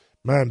bought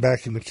mine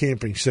back in the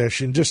camping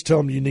session. Just tell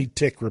them you need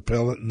tick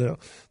repellent, and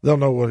they'll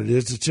know what it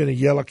is. It's in a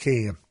yellow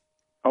can.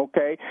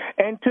 Okay.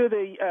 And to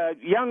the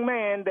young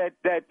man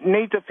that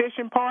needs a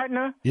fishing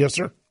partner? Yes,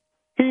 sir.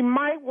 He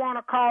might want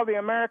to call the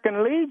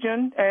American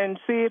Legion and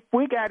see if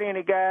we got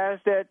any guys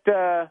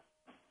that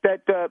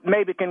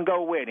maybe can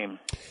go with him.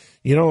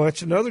 You know,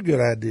 that's another good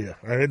idea.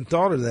 I hadn't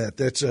thought of that.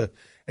 That's a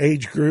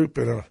age group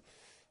and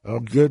a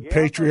good,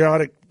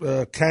 patriotic,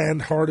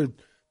 kind-hearted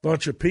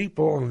bunch of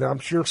people, and I'm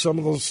sure some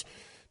of those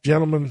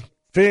gentlemen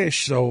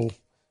fish, so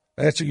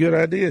that's a good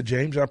idea,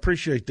 James. I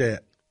appreciate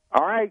that.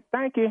 All right,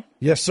 thank you.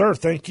 Yes, sir,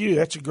 thank you.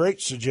 That's a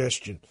great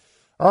suggestion.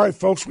 All right,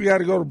 folks, we got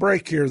to go to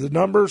break here. The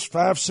number's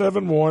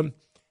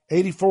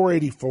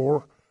 571-8484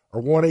 or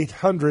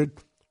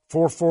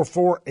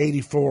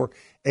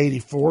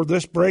 1-800-444-8484.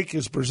 This break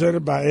is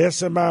presented by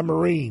SMI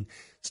Marine.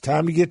 It's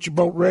time to get your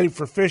boat ready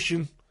for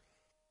fishing.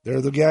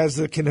 They're the guys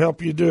that can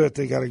help you do it.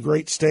 They got a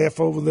great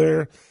staff over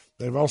there.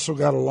 They've also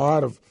got a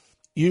lot of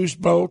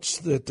used boats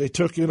that they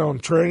took in on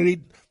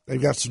trade.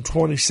 They've got some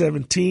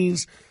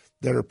 2017s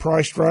that are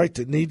priced right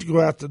that need to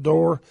go out the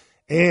door.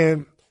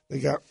 And they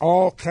got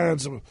all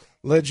kinds of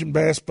Legend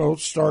bass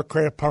boats,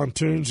 Starcraft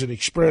pontoons, and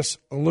Express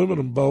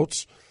aluminum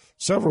boats,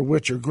 several of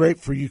which are great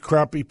for you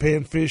crappie,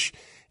 panfish,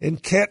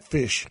 and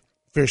catfish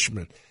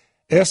fishermen.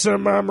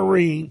 SMI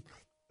Marine,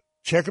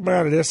 check them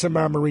out at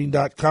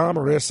smimarine.com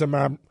or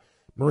SMI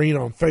Marine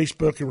on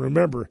Facebook. And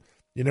remember,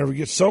 you never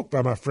get soaked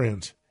by my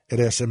friends at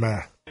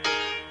SMI.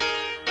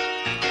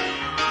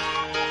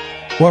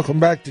 Welcome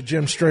back to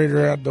Jim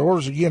Strader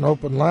Outdoors. Again,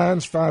 open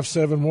lines,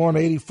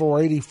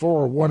 571-8484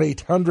 or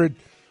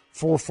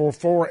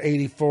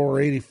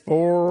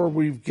 1-800-444-8484.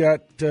 We've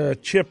got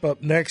Chip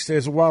up next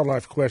as a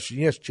wildlife question.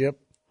 Yes,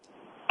 Chip.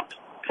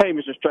 Hey,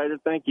 Mr. Strader,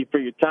 thank you for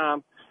your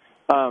time.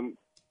 I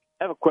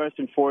have a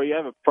question for you. I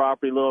have a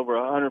property a little over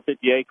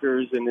 150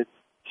 acres, and it's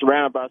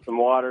surrounded by some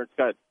water. It's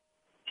got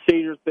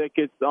cedar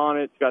thickets on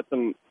it. It's got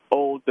some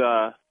old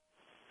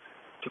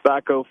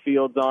tobacco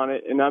fields on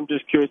it, and I'm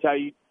just curious how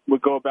you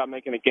would go about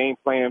making a game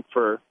plan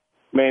for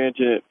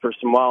managing it for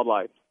some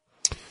wildlife.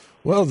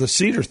 Well, the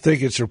cedar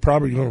thickets are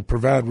probably going to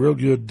provide real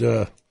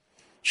good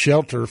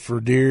shelter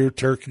for deer,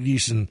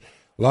 turkeys, and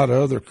a lot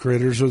of other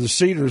critters. Are the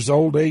cedars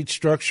old age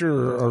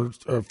structure or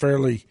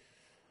fairly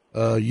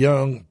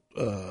young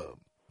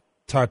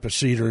type of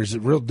cedar? Is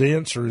it real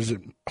dense or is it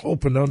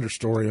open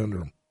understory under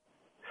them?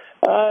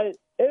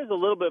 There's a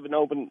little bit of an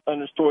open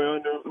understory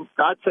under them.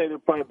 I'd say they're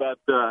probably about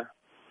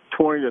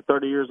 20 to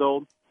 30 years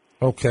old.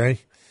 Okay.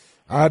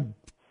 I'd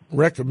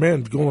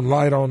recommend going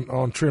light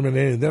on trimming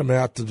any of them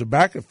out. The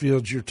tobacco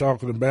fields you're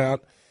talking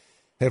about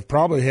have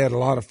probably had a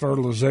lot of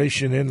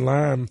fertilization in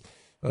lime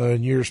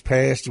in years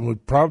past and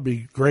would probably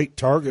be great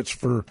targets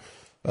for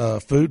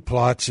food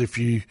plots if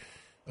you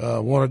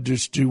want to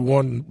just do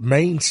one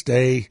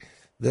mainstay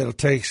that'll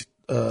take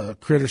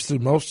critters through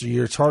most of the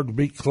year. It's hard to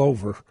beat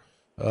clover.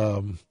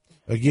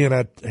 Again,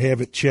 I'd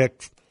have it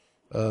checked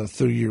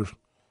through your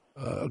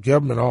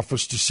government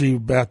office to see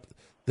about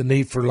the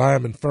need for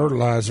lime and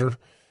fertilizer,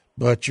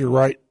 but you're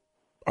right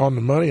on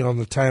the money on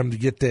the time to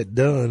get that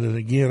done. And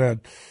again,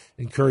 I'd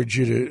encourage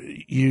you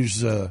to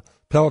use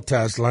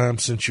pelletized lime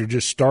since you're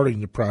just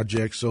starting the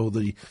project, so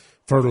the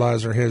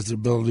fertilizer has the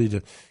ability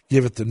to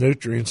give it the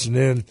nutrients. And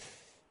then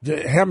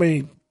how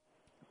many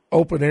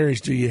open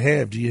areas do you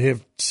have? Do you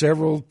have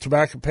several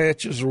tobacco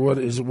patches, or what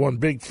is it, one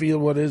big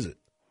field? What is it?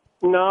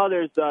 No,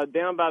 there's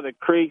down by the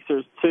creeks,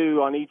 there's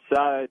two on each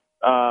side.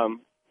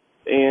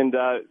 And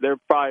they're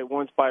probably,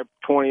 one's probably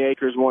 20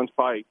 acres, one's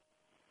probably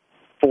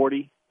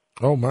 40.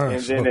 Oh, my.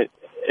 And then it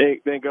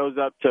then goes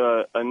up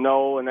to a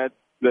knoll, and that's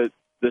the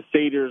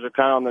cedars are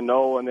kind of on the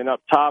knoll, and then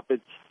up top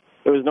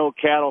there was no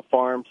cattle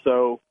farm,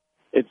 so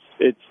it's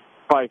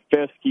probably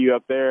fescue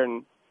up there.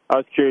 And I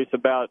was curious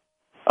about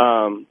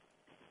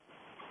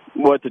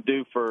what to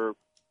do for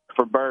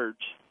birds.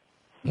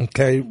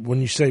 Okay,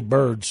 when you say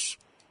birds,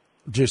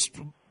 just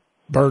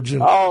birds in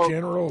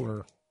general,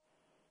 or?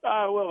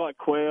 Well, like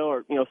quail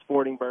or,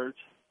 sporting birds.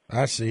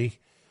 I see.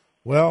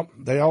 Well,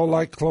 they all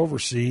like clover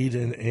seed,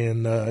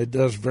 and it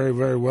does very,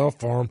 very well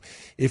for them.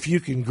 If you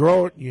can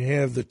grow it, you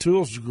have the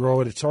tools to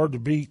grow it. It's hard to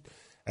beat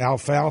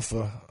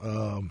alfalfa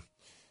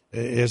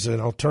as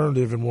an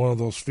alternative in one of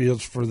those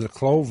fields for the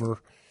clover.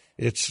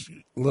 It's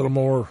a little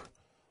more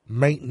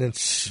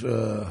maintenance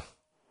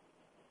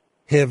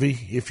heavy,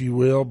 if you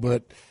will,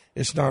 but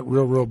it's not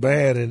real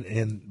bad.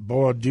 And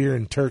boy, deer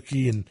and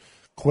turkey and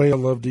quail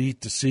love to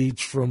eat the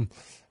seeds from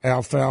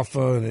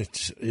alfalfa, and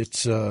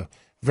it's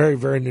very,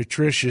 very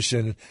nutritious,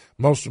 and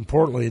most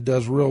importantly, it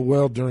does real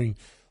well during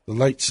the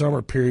late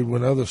summer period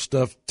when other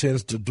stuff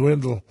tends to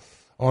dwindle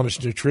on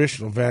its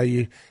nutritional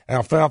value.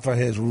 Alfalfa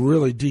has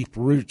really deep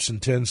roots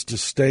and tends to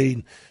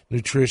stay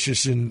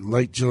nutritious in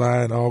late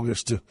July and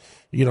August,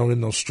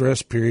 in those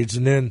stress periods.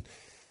 And then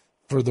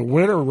for the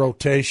winter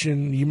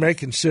rotation, you may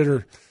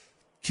consider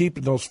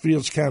keeping those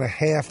fields kind of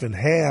half and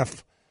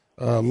half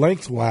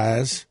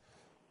lengthwise.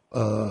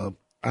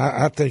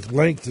 I think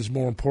length is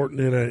more important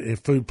in a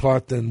food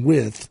plot than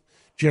width,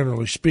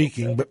 generally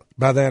speaking. But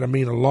by that I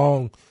mean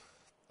along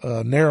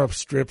narrow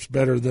strip's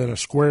better than a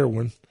square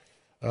one.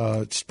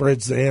 It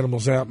spreads the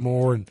animals out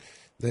more, and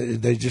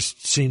they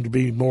just seem to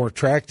be more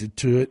attracted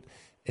to it.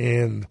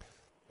 And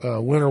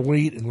winter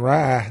wheat and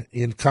rye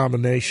in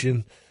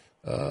combination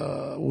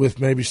with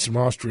maybe some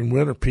Austrian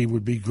winter pea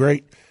would be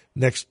great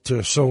next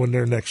to sowing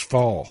there next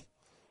fall.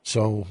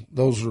 So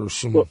those are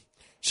some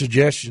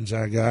suggestions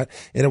I got.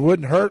 And it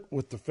wouldn't hurt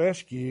with the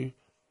fescue.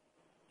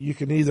 You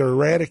can either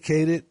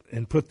eradicate it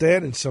and put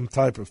that in some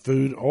type of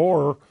food,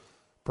 or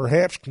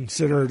perhaps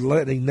consider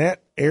letting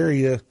that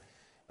area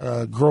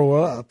grow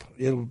up.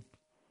 It'll,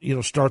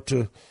 start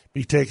to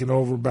be taken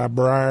over by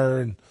briar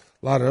and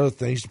a lot of other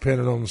things,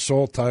 depending on the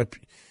soil type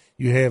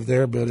you have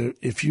there. But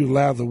if you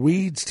allow the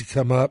weeds to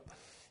come up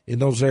in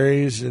those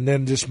areas and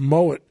then just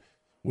mow it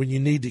when you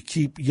need to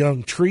keep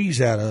young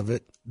trees out of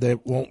it,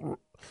 that won't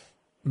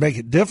make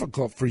it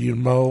difficult for you to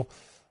mow.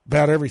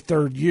 About every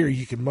third year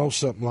you can mow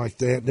something like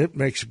that, and it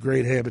makes a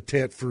great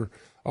habitat for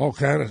all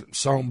kind of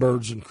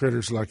songbirds and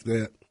critters like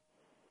that.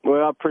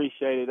 Well, I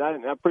appreciate it.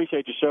 I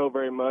appreciate your show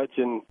very much,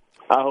 and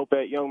I hope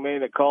that young man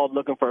that called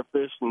looking for a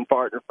fishing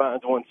partner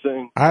finds one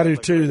soon. I do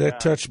too. That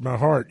touched my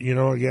heart.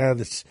 A guy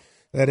that's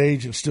that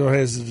age and still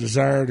has the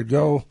desire to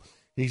go.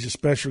 He's a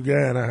special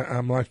guy, and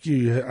I'm like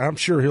you. I'm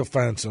sure he'll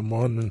find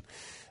someone.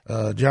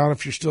 And John,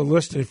 if you're still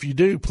listening, if you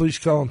do, please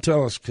call and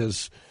tell us,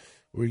 because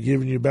we're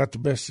giving you about the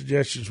best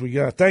suggestions we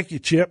got. Thank you,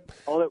 Chip.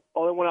 Only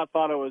one I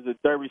thought of was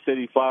that Derby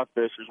City Fly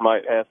Fishers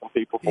might have some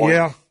people for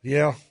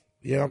Yeah.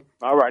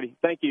 All righty.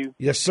 Thank you.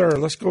 Yes, sir.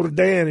 Let's go to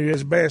Dan, who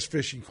has a bass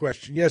fishing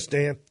question. Yes,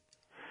 Dan.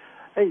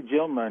 Hey,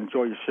 Jim. I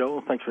enjoy your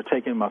show. Thanks for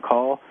taking my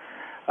call.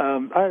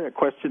 I had a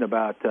question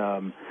about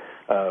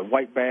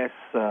white bass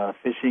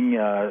fishing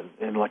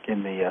in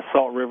the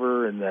Salt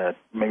River and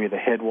maybe the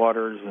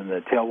headwaters and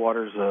the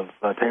tailwaters of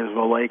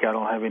Taylorsville Lake. I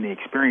don't have any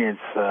experience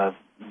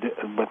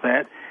with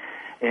that.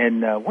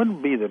 And when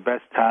would be the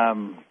best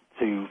time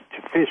to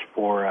fish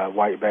for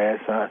white bass?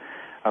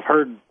 I've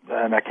heard,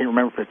 and I can't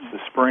remember if it's the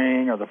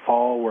spring or the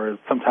fall, where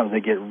sometimes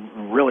they get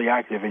really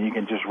active and you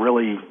can just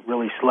really,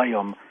 really slay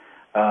them.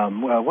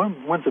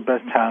 When's the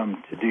best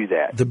time to do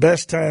that? The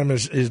best time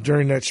is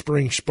during that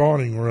spring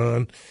spawning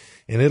run,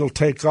 and it'll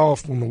take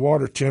off when the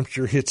water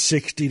temperature hits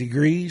 60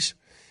 degrees,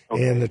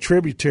 and the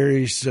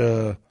tributaries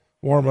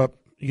warm up,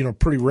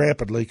 pretty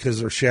rapidly because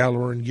they're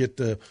shallower and get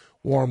the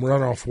warm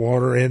runoff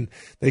water, and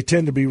they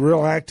tend to be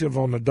real active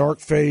on the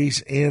dark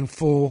phase and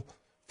full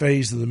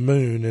phase of the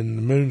moon. And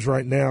the moon's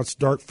right now, it's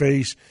dark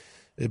phase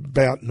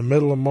about in the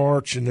middle of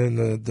March, and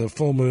then the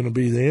full moon will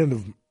be the end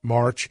of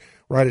March,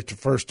 right at the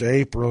 1st of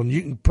April. And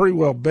you can pretty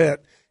well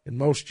bet in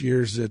most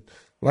years that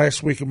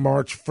last week of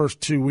March, first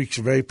 2 weeks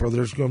of April,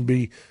 there's going to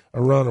be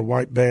a run of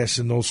white bass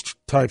and those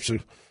types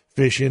of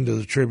fish into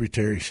the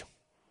tributaries.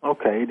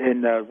 Okay,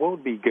 and what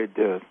would be good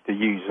to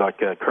use,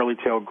 like curly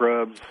tail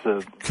grubs?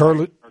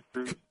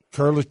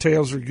 Curly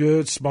tails are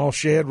good. Small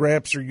shad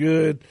wraps are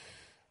good.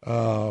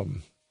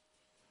 Little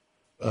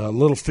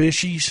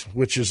fishies,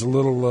 which is a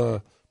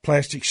little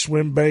plastic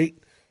swim bait,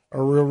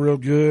 are real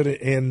good.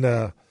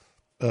 And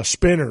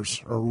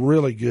spinners are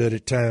really good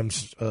at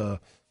times.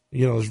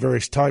 There's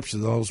various types of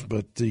those,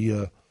 but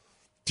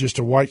just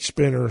a white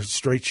spinner,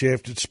 straight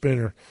shafted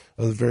spinner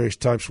of the various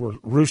types. Where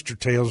rooster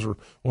tails are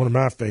one of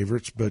my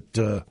favorites, but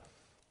they'll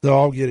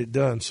all get it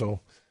done.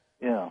 So.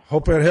 Yeah.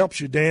 Hope that helps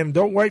you, Dan.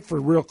 Don't wait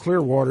for real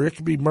clear water. It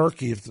can be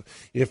murky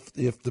if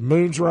the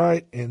moon's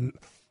right and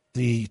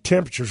the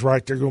temperature's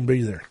right. They're going to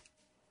be there.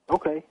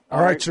 Okay.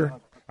 All right, sir.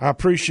 I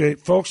appreciate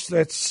it, folks.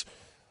 That's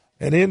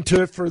an end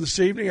to it for this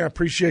evening. I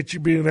appreciate you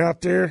being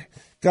out there.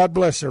 God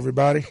bless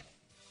everybody.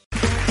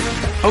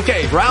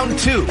 Okay, round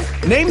 2.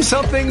 Name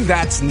something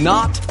that's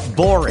not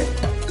boring.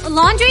 A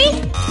laundry?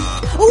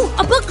 Ooh,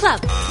 a book club.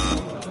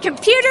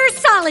 Computer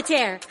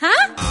solitaire,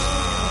 huh?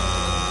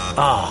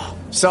 Ah.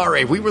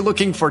 Sorry, we were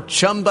looking for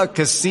Chumba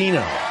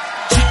Casino.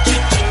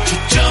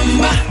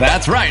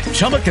 That's right.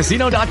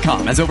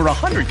 ChumbaCasino.com has over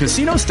 100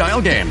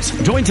 casino-style games.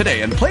 Join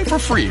today and play for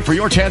free for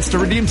your chance to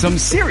redeem some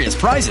serious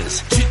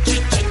prizes.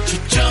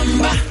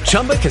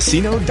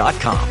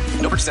 ChumbaCasino.com.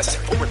 No purchase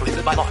necessary. Void where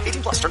prohibited by law.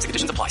 18+. Terms and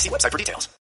conditions apply. See website for details.